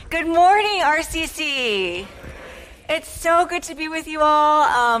Good morning, RCC. It's so good to be with you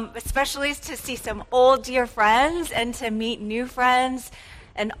all, especially to see some old dear friends and to meet new friends.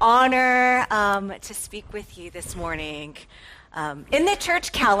 An honor to speak with you this morning. In the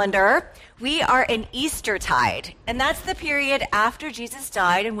church calendar, we are in Eastertide, and that's the period after Jesus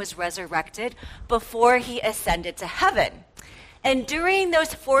died and was resurrected before he ascended to heaven. And during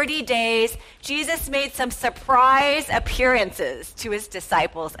those 40 days, Jesus made some surprise appearances to his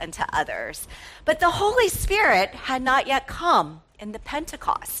disciples and to others. But the Holy Spirit had not yet come in the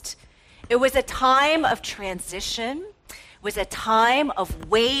Pentecost. It was a time of transition. It was a time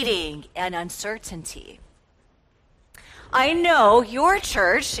of waiting and uncertainty. I know your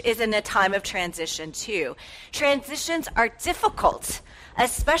church is in a time of transition too. Transitions are difficult,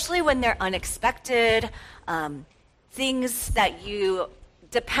 especially when they're unexpected. Things that you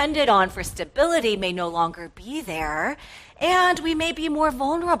depended on for stability may no longer be there, and we may be more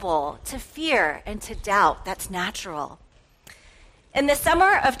vulnerable to fear and to doubt. That's natural. In the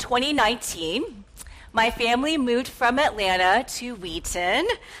summer of 2019, my family moved from Atlanta to Wheaton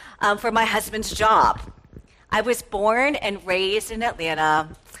for my husband's job. I was born and raised in Atlanta.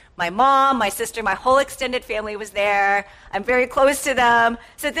 My mom, my sister, my whole extended family was there. I'm very close to them.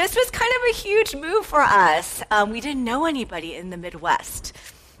 So this was kind of a huge move for us. We didn't know anybody in the Midwest.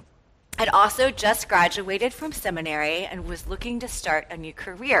 I'd also just graduated from seminary and was looking to start a new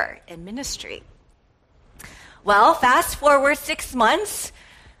career in ministry. Well, fast forward 6 months,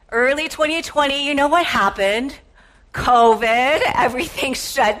 early 2020, you know what happened? COVID, everything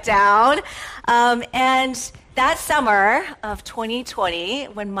shut down. And that summer of 2020,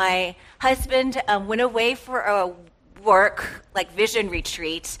 when my husband went away for a work, like vision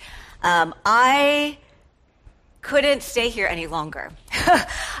retreat, I couldn't stay here any longer.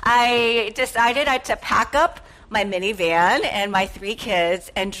 I decided I had to pack up my minivan and my 3 kids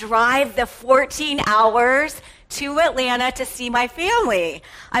and drive the 14 hours to Atlanta to see my family.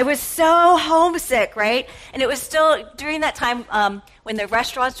 I was so homesick, right? And it was still during that time when the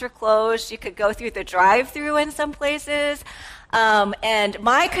restaurants were closed, you could go through the drive-thru in some places. And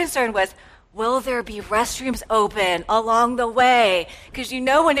my concern was, will there be restrooms open along the way? Because you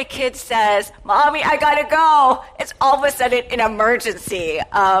know when a kid says, "Mommy, I gotta go," it's all of a sudden an emergency.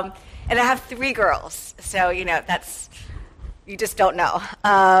 And I have 3 girls, so you know you just don't know.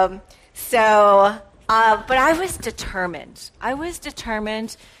 But I was determined. I was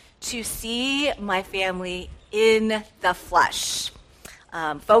determined to see my family in the flesh.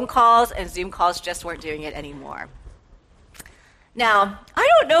 Phone calls and Zoom calls just weren't doing it anymore. Now, I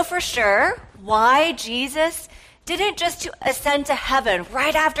don't know for sure why Jesus didn't just ascend to heaven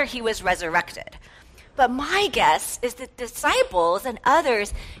right after he was resurrected. But my guess is that disciples and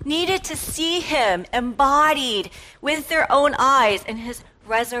others needed to see him embodied with their own eyes in his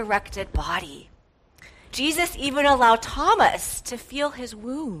resurrected body. Jesus even allowed Thomas to feel his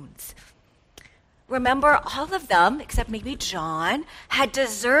wounds. Remember, all of them, except maybe John, had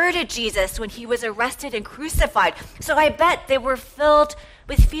deserted Jesus when he was arrested and crucified. So I bet they were filled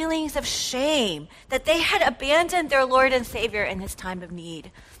with feelings of shame that they had abandoned their Lord and Savior in his time of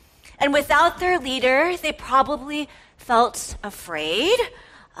need. And without their leader, they probably felt afraid,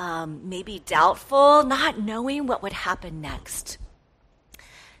 maybe doubtful, not knowing what would happen next.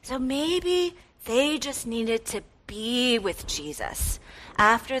 So maybe they just needed to be with Jesus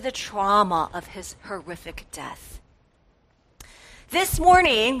after the trauma of his horrific death. This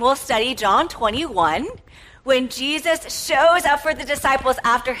morning, we'll study John 21, when Jesus shows up for the disciples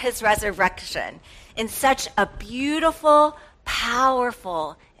after his resurrection in such a beautiful,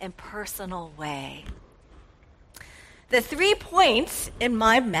 powerful, and personal way. The 3 points in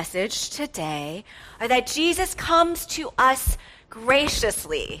my message today are that Jesus comes to us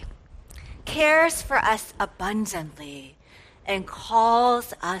graciously, cares for us abundantly, and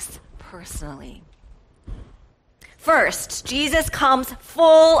calls us personally. First, Jesus comes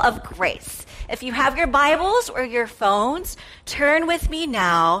full of grace. If you have your Bibles or your phones, turn with me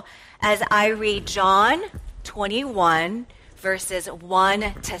now as I read John 21, verses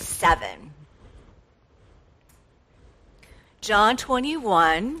 1 to 7. John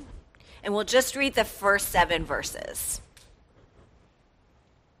 21, and we'll just read the first 7 verses.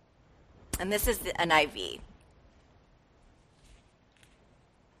 And this is the NIV.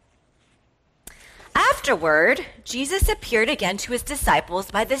 Afterward, Jesus appeared again to his disciples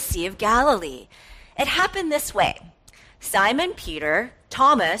by the Sea of Galilee. It happened this way. Simon Peter,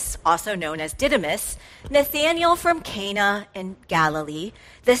 Thomas, also known as Didymus, Nathanael from Cana in Galilee,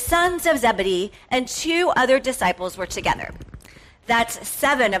 the sons of Zebedee, and 2 other disciples were together. That's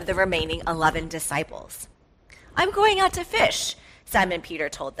 7 of the remaining 11 disciples. "I'm going out to fish," Simon Peter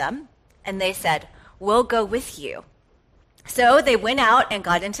told them, and they said, "We'll go with you." So they went out and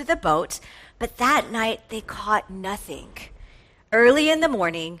got into the boat, but that night they caught nothing. Early in the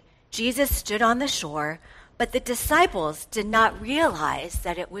morning, Jesus stood on the shore, but the disciples did not realize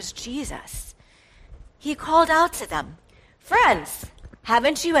that it was Jesus. He called out to them, "Friends,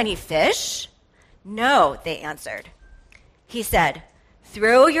 haven't you any fish?" "No," they answered. He said,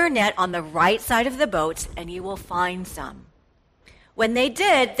 "Throw your net on the right side of the boat, and you will find some." When they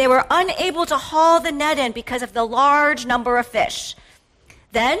did, they were unable to haul the net in because of the large number of fish.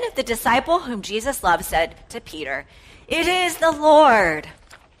 Then the disciple whom Jesus loved said to Peter, "It is the Lord."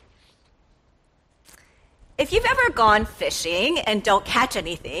 If you've ever gone fishing and don't catch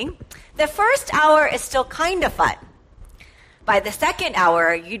anything, the first hour is still kind of fun. By the second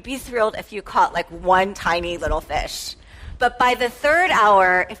hour, you'd be thrilled if you caught like one tiny little fish. But by the third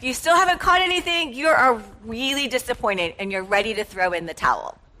hour, if you still haven't caught anything, you are really disappointed and you're ready to throw in the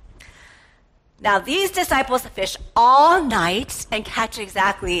towel. Now, these disciples fish all night and catch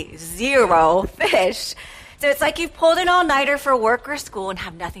exactly 0 fish. So it's like you've pulled an all-nighter for work or school and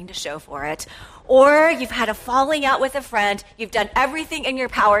have nothing to show for it. Or you've had a falling out with a friend, you've done everything in your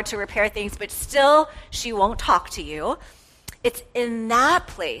power to repair things, but still she won't talk to you. It's in that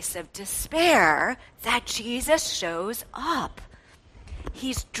place of despair that Jesus shows up.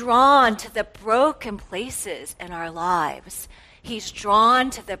 He's drawn to the broken places in our lives. He's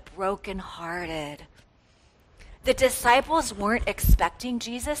drawn to the brokenhearted. The disciples weren't expecting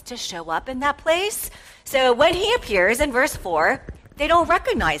Jesus to show up in that place. So when he appears in verse 4, they don't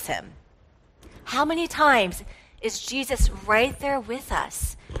recognize him. How many times is Jesus right there with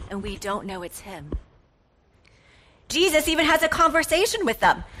us and we don't know it's him? Jesus even has a conversation with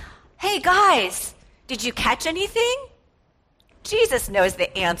them. "Hey guys, did you catch anything?" Jesus knows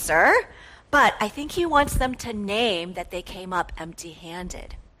the answer, but I think he wants them to name that they came up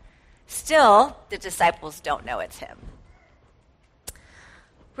empty-handed. Still, the disciples don't know it's him.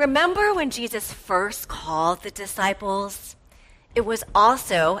 Remember when Jesus first called the disciples? It was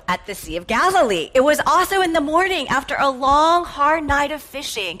also at the Sea of Galilee. It was also in the morning after a long, hard night of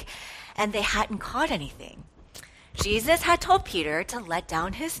fishing, and they hadn't caught anything. Jesus had told Peter to let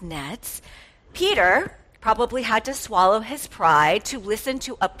down his nets. Peter probably had to swallow his pride to listen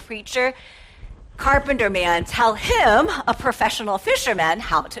to a preacher, carpenter man, tell him, a professional fisherman,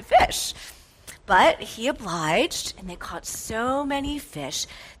 how to fish. But he obliged, and they caught so many fish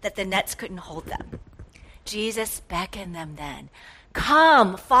that the nets couldn't hold them. Jesus beckoned them then,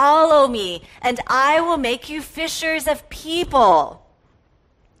 "Come, follow me, and I will make you fishers of people."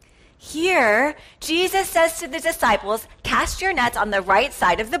 Here, Jesus says to the disciples, "Cast your nets on the right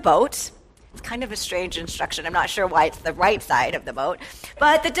side of the boat." It's kind of a strange instruction. I'm not sure why it's the right side of the boat.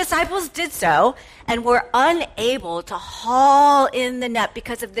 But the disciples did so and were unable to haul in the net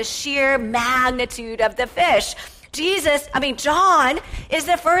because of the sheer magnitude of the fish. John is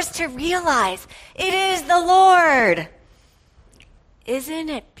the first to realize it is the Lord. Isn't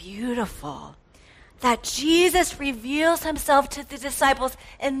it beautiful that Jesus reveals himself to the disciples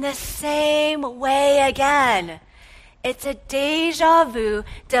in the same way again? It's a deja vu,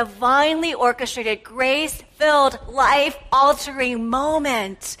 divinely orchestrated, grace-filled, life-altering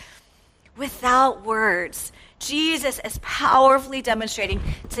moment. Without words, Jesus is powerfully demonstrating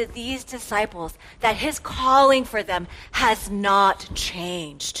to these disciples that his calling for them has not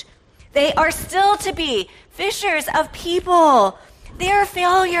changed. They are still to be fishers of people. Their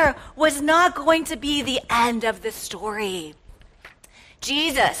failure was not going to be the end of the story.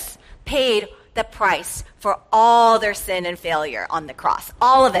 Jesus paid the price for all their sin and failure on the cross.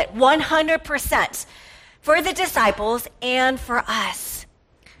 All of it, 100%, for the disciples and for us.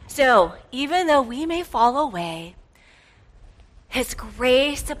 So, even though we may fall away, his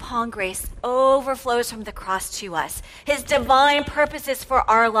grace upon grace overflows from the cross to us. His divine purposes for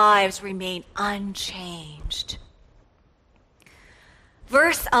our lives remain unchanged.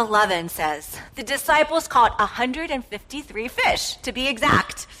 Verse 11 says, the disciples caught 153 fish, to be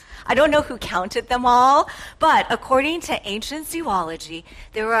exact. I don't know who counted them all, but according to ancient zoology,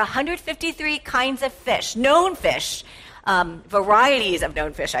 there were 153 kinds of fish, known fish, varieties of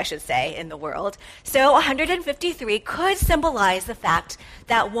known fish, I should say, in the world. So 153 could symbolize the fact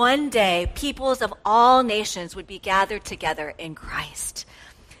that one day peoples of all nations would be gathered together in Christ.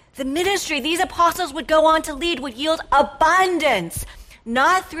 The ministry these apostles would go on to lead would yield abundance,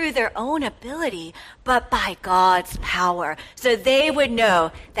 not through their own ability, but by God's power. So they would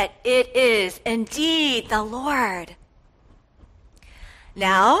know that it is indeed the Lord.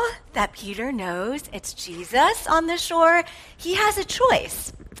 Now that Peter knows it's Jesus on the shore, he has a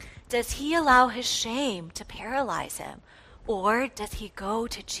choice. Does he allow his shame to paralyze him? or does he go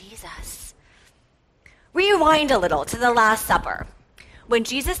to Jesus? Rewind a little to the Last Supper. When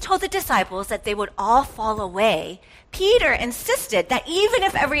Jesus told the disciples that they would all fall away, Peter insisted that even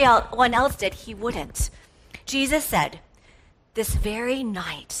if everyone else did, he wouldn't. Jesus said, "This very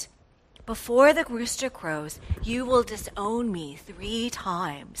night, before the rooster crows, you will disown me 3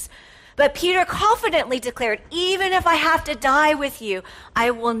 times." But Peter confidently declared, "Even if I have to die with you,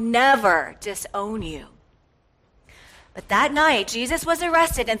 I will never disown you." But that night, Jesus was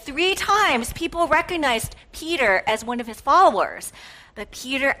arrested, and 3 times people recognized Peter as one of his followers. But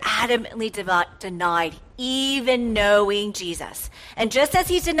Peter adamantly denied even knowing Jesus. And just as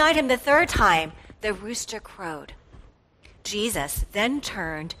he denied him the 3rd time, the rooster crowed. Jesus then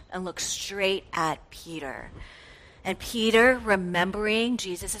turned and looked straight at Peter. And Peter, remembering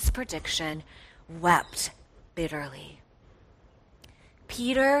Jesus' prediction, wept bitterly.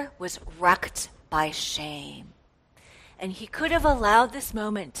 Peter was wrecked by shame. And he could have allowed this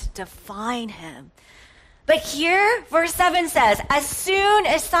moment to define him. But here, verse 7 says, as soon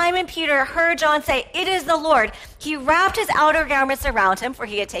as Simon Peter heard John say, "It is the Lord," he wrapped his outer garments around him, for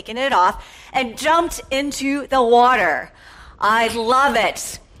he had taken it off, and jumped into the water. I love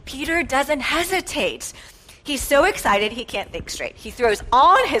it. Peter doesn't hesitate. He's so excited he can't think straight. He throws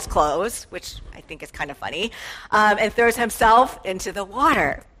on his clothes, which I think is kind of funny, and throws himself into the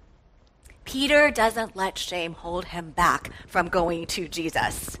water. Peter doesn't let shame hold him back from going to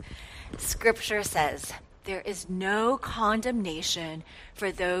Jesus. Scripture says, there is no condemnation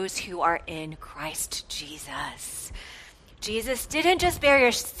for those who are in Christ Jesus. Jesus didn't just bear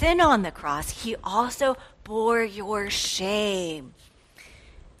your sin on the cross, he also bore your shame.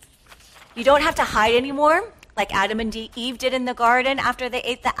 You don't have to hide anymore, like Adam and Eve did in the garden after they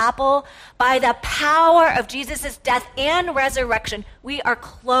ate the apple. By the power of Jesus' death and resurrection, we are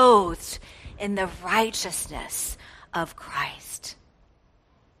clothed in the righteousness of Christ.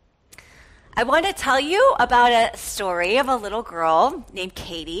 I want to tell you about a story of a little girl named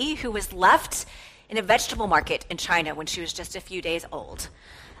Katie who was left in a vegetable market in China when she was just a few days old.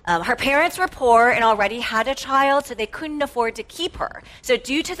 Her parents were poor and already had a child, so they couldn't afford to keep her. So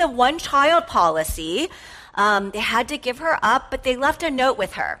due to the one-child policy, they had to give her up, but they left a note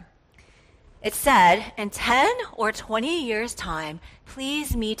with her. It said, in 10 or 20 years' time,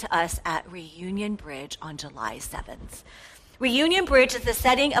 please meet us at Reunion Bridge on July 7th. Reunion Bridge is the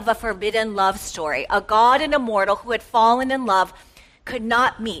setting of a forbidden love story. A god and a mortal who had fallen in love could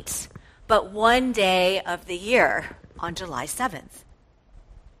not meet but one day of the year on July 7th.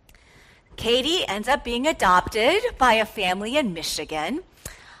 Katie ends up being adopted by a family in Michigan.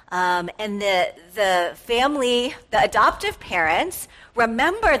 And the family, the adoptive parents,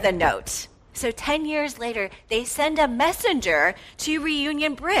 remember the note. So 10 years later, they send a messenger to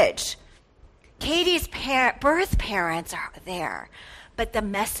Reunion Bridge. Katie's birth parents are there, but the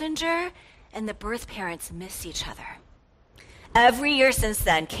messenger and the birth parents miss each other. Every year since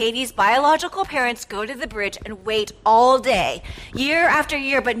then, Katie's biological parents go to the bridge and wait all day, year after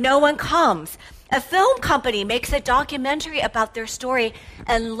year, but no one comes. A film company makes a documentary about their story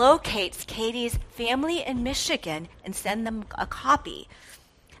and locates Katie's family in Michigan and sends them a copy.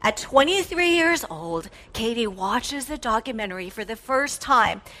 At 23 years old, Katie watches the documentary for the first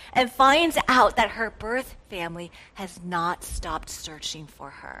time and finds out that her birth family has not stopped searching for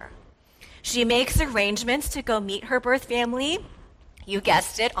her. She makes arrangements to go meet her birth family, you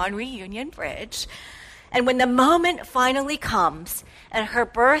guessed it, on Reunion Bridge. And when the moment finally comes and her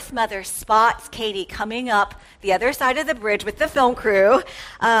birth mother spots Katie coming up the other side of the bridge with the film crew,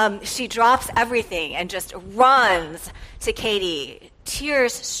 she drops everything and just runs to Katie,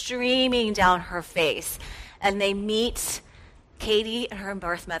 tears streaming down her face. And they meet Katie and her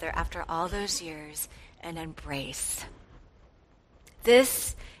birth mother after all those years and embrace.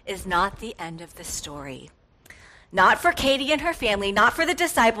 This is not the end of the story. Not for Katie and her family, not for the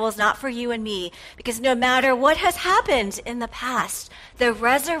disciples, not for you and me, because no matter what has happened in the past, the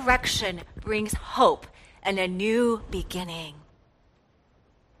resurrection brings hope and a new beginning.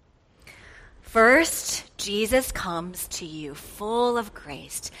 First, Jesus comes to you full of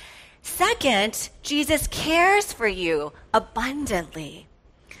grace. Second, Jesus cares for you abundantly.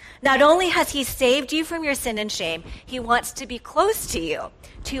 Not only has he saved you from your sin and shame, he wants to be close to you,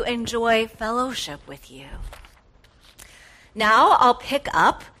 to enjoy fellowship with you. Now I'll pick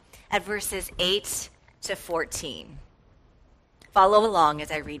up at verses 8 to 14. Follow along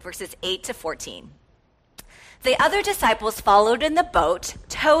as I read verses 8 to 14. The other disciples followed in the boat,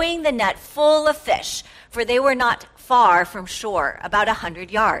 towing the net full of fish, for they were not far from shore, about 100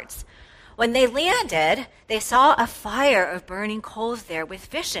 yards. When they landed, they saw a fire of burning coals there with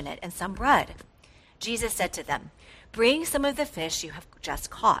fish in it and some bread. Jesus said to them, Bring some of the fish you have just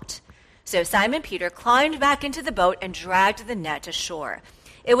caught." So Simon Peter climbed back into the boat and dragged the net ashore.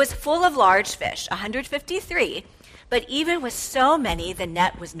 It was full of large fish, 153, but even with so many, the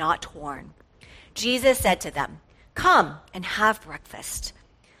net was not torn. Jesus said to them, "Come and have breakfast."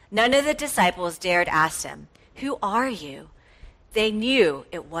 None of the disciples dared ask him, "Who are you?" They knew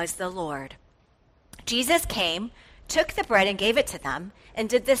it was the Lord. Jesus came, took the bread and gave it to them, and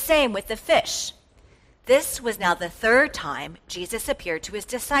did the same with the fish. This was now the third time Jesus appeared to his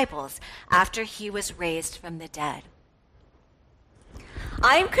disciples after he was raised from the dead.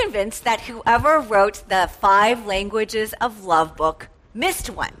 I'm convinced that whoever wrote the 5 Languages of Love book missed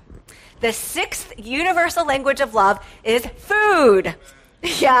one. The 6th universal language of love is food.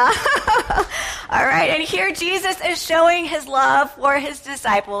 Yeah. All right. And here Jesus is showing his love for his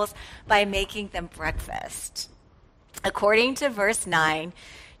disciples by making them breakfast. According to verse 9,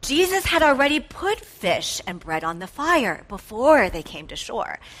 Jesus had already put fish and bread on the fire before they came to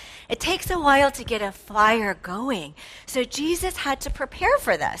shore. It takes a while to get a fire going, so Jesus had to prepare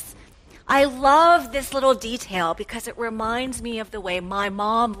for this. I love this little detail because it reminds me of the way my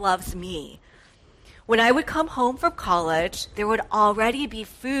mom loves me. When I would come home from college, there would already be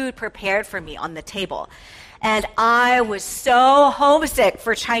food prepared for me on the table. And I was so homesick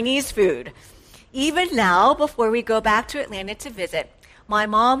for Chinese food. Even now, before we go back to Atlanta to visit, my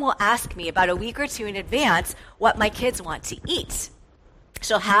mom will ask me about a week or two in advance what my kids want to eat.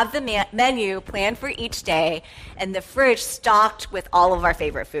 She'll have the menu planned for each day and the fridge stocked with all of our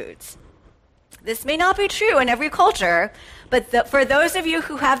favorite foods. This may not be true in every culture, but for those of you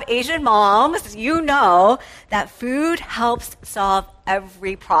who have Asian moms, you know that food helps solve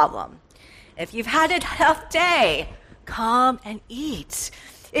every problem. If you've had a tough day, come and eat.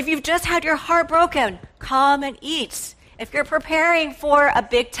 If you've just had your heart broken, come and eat. If you're preparing for a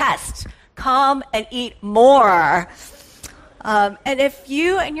big test, come and eat more. And if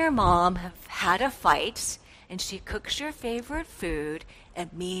you and your mom have had a fight and she cooks your favorite food,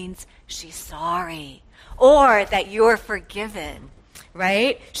 it means she's sorry or that you're forgiven,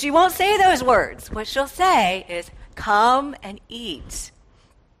 right? She won't say those words. What she'll say is, "Come and eat."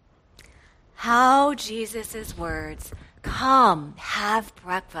 How Jesus' words, "Come, have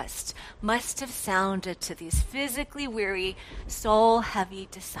breakfast," must have sounded to these physically weary, soul-heavy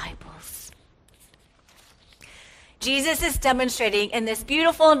disciples. Jesus is demonstrating in this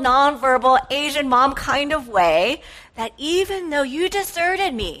beautiful, nonverbal, Asian mom kind of way that even though you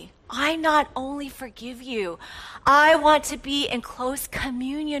deserted me, I not only forgive you, I want to be in close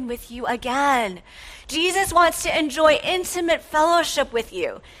communion with you again. Jesus wants to enjoy intimate fellowship with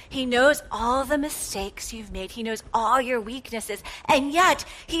you. He knows all the mistakes you've made. He knows all your weaknesses, and yet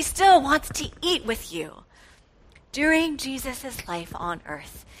he still wants to eat with you. During Jesus' life on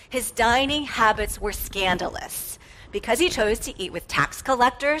earth, his dining habits were scandalous because he chose to eat with tax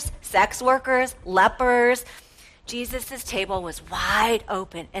collectors, sex workers, lepers. Jesus' table was wide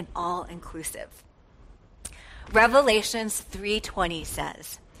open and all-inclusive. Revelations 3:20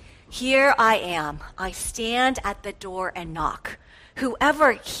 says, "Here I am. I stand at the door and knock.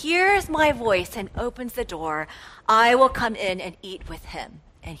 Whoever hears my voice and opens the door, I will come in and eat with him,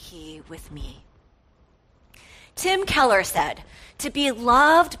 and he with me." Tim Keller said, "To be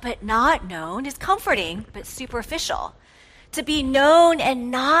loved but not known is comforting but superficial. To be known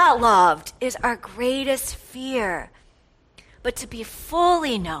and not loved is our greatest fear. But to be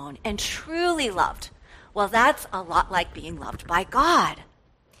fully known and truly loved, well, that's a lot like being loved by God.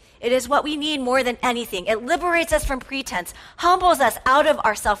 It is what we need more than anything. It liberates us from pretense, humbles us out of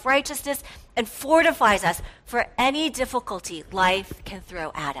our self-righteousness, and fortifies us for any difficulty life can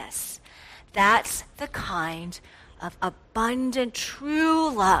throw at us. That's the kind of abundant, true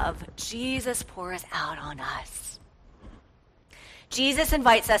love Jesus pours out on us. Jesus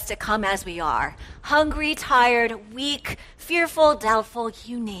invites us to come as we are, hungry, tired, weak, fearful, doubtful,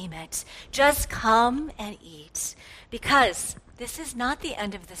 you name it. Just come and eat, because this is not the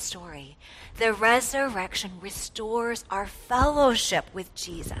end of the story. The resurrection restores our fellowship with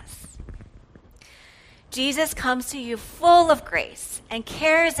Jesus. Jesus comes to you full of grace and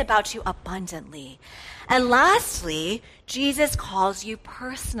cares about you abundantly. And lastly, Jesus calls you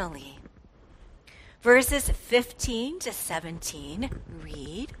personally. Verses 15 to 17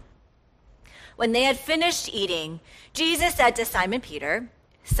 read, "When they had finished eating, Jesus said to Simon Peter,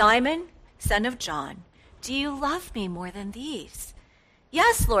 'Simon, son of John, do you love me more than these?'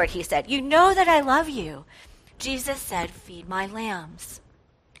 'Yes, Lord,' he said. 'You know that I love you.' Jesus said, 'Feed my lambs.'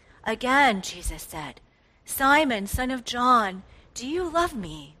 Again, Jesus said, 'Simon, son of John, do you love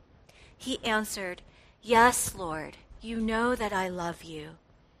me?' He answered, 'Yes, Lord, you know that I love you.'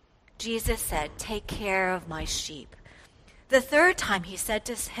 Jesus said, 'Take care of my sheep. The third time he said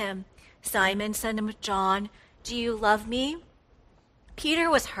to him, "Simon, son of John, do you love me?" Peter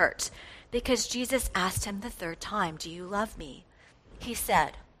was hurt because Jesus asked him the third time, "Do you love me?" He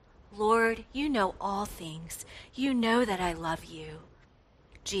said, "Lord, you know all things. You know that I love you."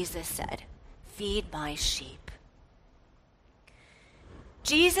 Jesus said, "Feed my sheep."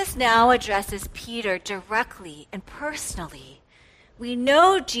 Jesus now addresses Peter directly and personally. We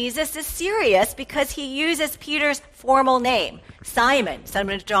know Jesus is serious because he uses Peter's formal name, Simon, son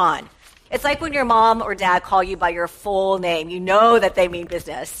of John. It's like when your mom or dad call you by your full name. You know that they mean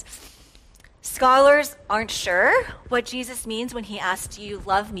business. Scholars aren't sure what Jesus means when he asks, "Do you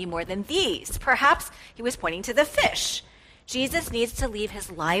love me more than these?" Perhaps he was pointing to the fish. Jesus needs to leave his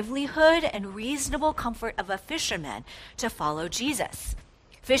livelihood and reasonable comfort of a fisherman to follow Jesus.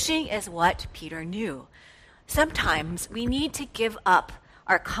 Fishing is what Peter knew. Sometimes we need to give up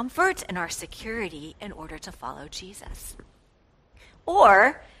our comfort and our security in order to follow Jesus.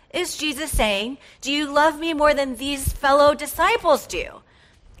 Or is Jesus saying, "Do you love me more than these fellow disciples do?"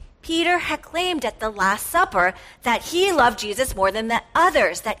 Peter had claimed at the Last Supper that he loved Jesus more than the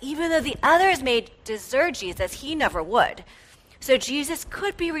others, that even though the others may desert Jesus, he never would. So Jesus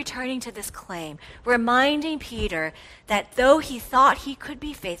could be returning to this claim, reminding Peter that though he thought he could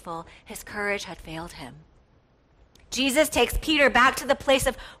be faithful, his courage had failed him. Jesus takes Peter back to the place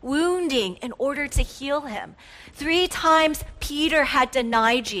of wounding in order to heal him. 3 times Peter had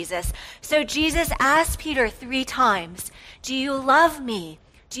denied Jesus. So Jesus asked Peter 3 times, "Do you love me?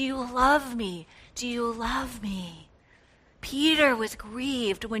 Do you love me? Do you love me?" Peter was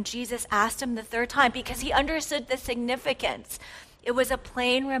grieved when Jesus asked him the 3rd time because he understood the significance. It was a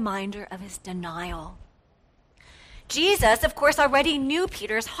plain reminder of his denial. Jesus, of course, already knew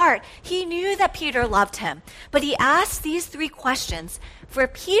Peter's heart. He knew that Peter loved him, but he asked these 3 questions for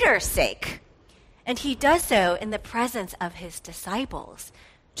Peter's sake. And he does so in the presence of his disciples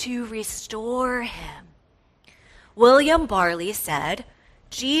to restore him. William Barley said,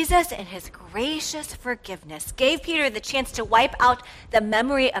 Jesus, in his gracious forgiveness, gave Peter the chance to wipe out the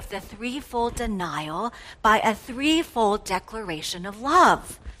memory of the 3-fold denial by a 3-fold declaration of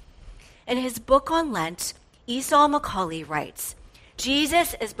love. In his book on Lent, Esau Macaulay writes,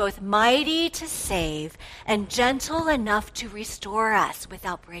 Jesus is both mighty to save and gentle enough to restore us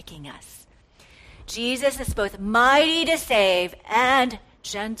without breaking us. Jesus is both mighty to save and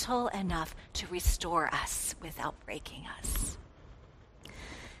gentle enough to restore us without breaking us.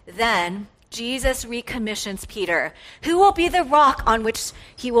 Then Jesus recommissions Peter, who will be the rock on which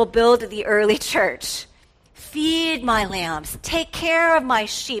he will build the early church. Feed my lambs, take care of my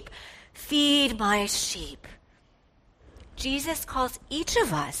sheep, feed my sheep. Jesus calls each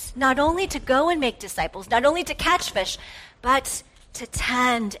of us not only to go and make disciples, not only to catch fish, but to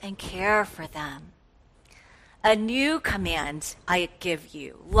tend and care for them. A new command I give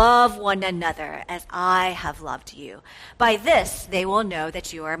you, love one another as I have loved you. By this they will know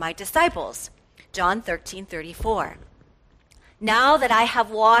that you are my disciples. John 13:34. Now that I have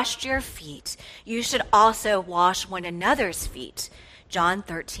washed your feet, you should also wash one another's feet. John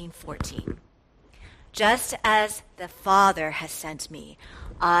 13:14. Just as the Father has sent me,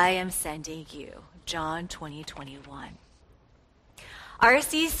 I am sending you. John 20:21.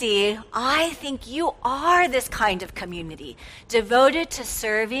 RCC, I think you are this kind of community, devoted to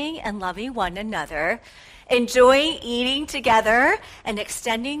serving and loving one another, enjoying eating together, and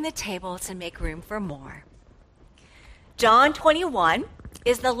extending the table to make room for more. John 21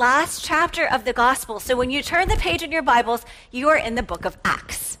 is the last chapter of the gospel, so when you turn the page in your Bibles, you are in the book of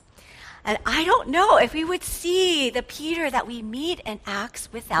Acts. And I don't know if we would see the Peter that we meet in Acts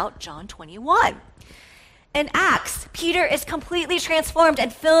without John 21. In Acts, Peter is completely transformed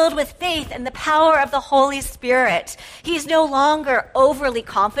and filled with faith and the power of the Holy Spirit. He's no longer overly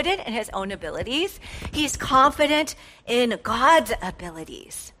confident in his own abilities. He's confident in God's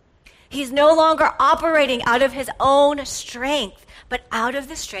abilities. He's no longer operating out of his own strength, but out of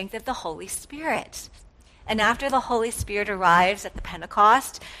the strength of the Holy Spirit. And after the Holy Spirit arrives at the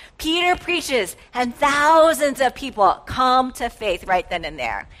Pentecost, Peter preaches and thousands of people come to faith right then and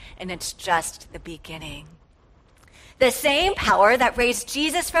there. And it's just the beginning. The same power that raised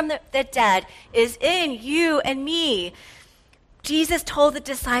Jesus from the dead is in you and me. Jesus told the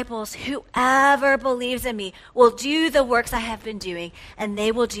disciples, whoever believes in me will do the works I have been doing, and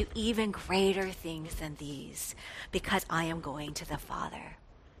they will do even greater things than these, because I am going to the Father.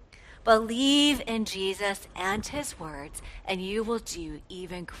 Believe in Jesus and his words, and you will do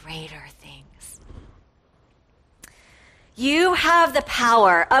even greater things. You have the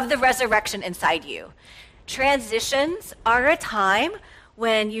power of the resurrection inside you. Transitions are a time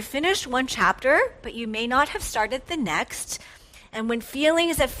when you finish one chapter, but you may not have started the next, and when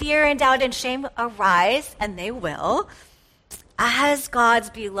feelings of fear and doubt and shame arise, and they will, as God's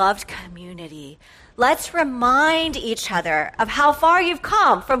beloved community, let's remind each other of how far you've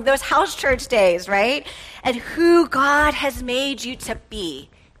come from those house church days, right? And who God has made you to be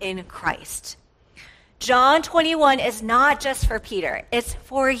in Christ. John 21 is not just for Peter, it's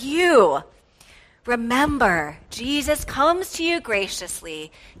for you. Remember, Jesus comes to you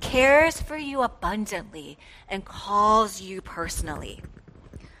graciously, cares for you abundantly, and calls you personally.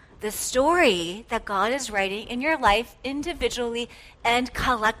 The story that God is writing in your life individually and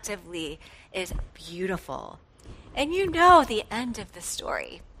collectively is beautiful. And you know the end of the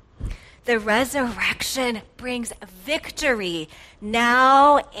story. The resurrection brings victory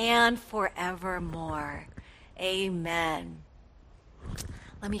now and forevermore. Amen.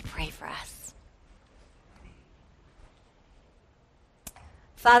 Let me pray for us.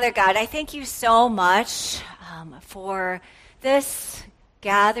 Father God, I thank you so much for this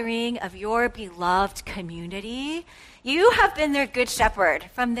gathering of your beloved community. You have been their good shepherd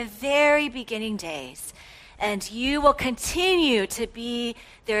from the very beginning days, and you will continue to be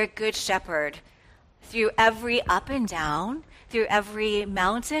their good shepherd through every up and down, through every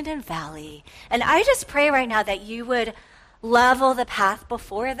mountain and valley. And I just pray right now that you would level the path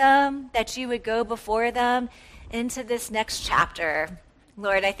before them, that you would go before them into this next chapter.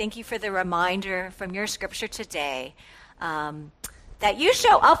 Lord, I thank you for the reminder from your scripture today that you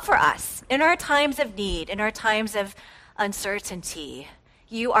show up for us in our times of need, in our times of uncertainty.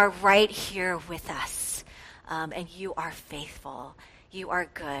 You are right here with us, and you are faithful. You are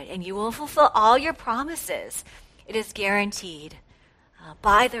good, and you will fulfill all your promises. It is guaranteed.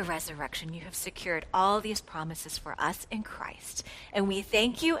 By the resurrection, you have secured all these promises for us in Christ. And we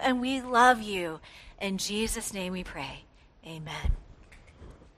thank you and we love you. In Jesus' name we pray. Amen.